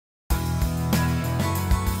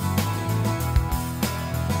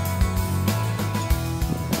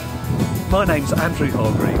My name's Andrew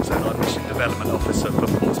Hargreaves and I'm Mission Development Officer for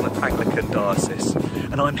Portsmouth Anglican Diocese,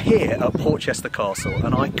 and I'm here at Portchester Castle,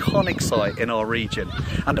 an iconic site in our region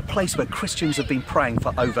and a place where Christians have been praying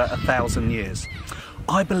for over 1,000 years.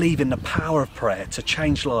 I believe in the power of prayer to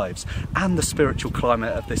change lives and the spiritual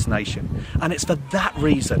climate of this nation, and it's for that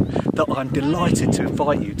reason that I'm delighted to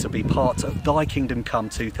invite you to be part of Thy Kingdom Come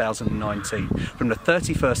 2019 from the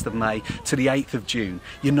 31st of May to the 8th of June,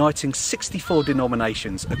 uniting 64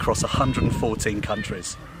 denominations across 114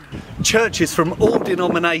 countries. Churches from all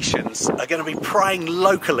denominations are going to be praying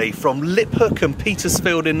locally from Liphook and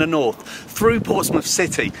Petersfield in the north, through Portsmouth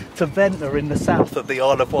City to Ventnor in the south of the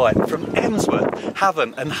Isle of Wight, from Emsworth,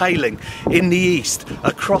 Havant and Hayling in the east,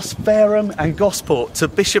 across Fareham and Gosport to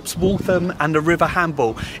Bishop's Waltham and the River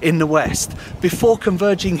Hamble in the west, before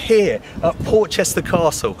converging here at Portchester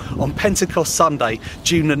Castle on Pentecost Sunday,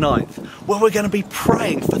 June the 9th, where we're going to be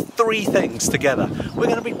praying for three things together. We're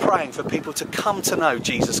going to be praying for people to come to know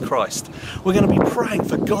Jesus Christ. We're going to be praying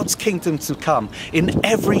for God's kingdom to come in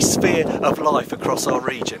every sphere of life across our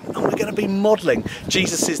region. And we're going to be modelling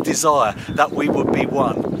Jesus' desire that we would be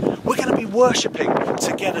one. We're going to be worshipping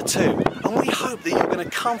together too. And we hope that you're going to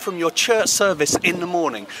come from your church service in the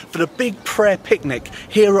morning for the big prayer picnic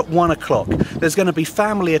here at 1 o'clock. There's going to be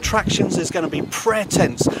family attractions, there's going to be prayer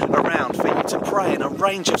tents around for you to pray in a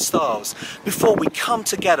range of styles before we come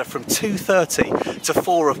together from 2:30 to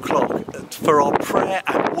 4 o'clock for our prayer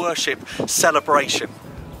and worship celebration.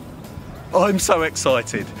 I'm so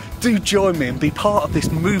excited. Do join me and be part of this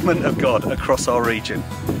movement of God across our region.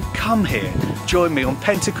 Come here, join me on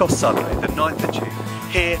Pentecost Sunday, the 9th of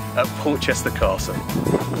June, here at Portchester Castle.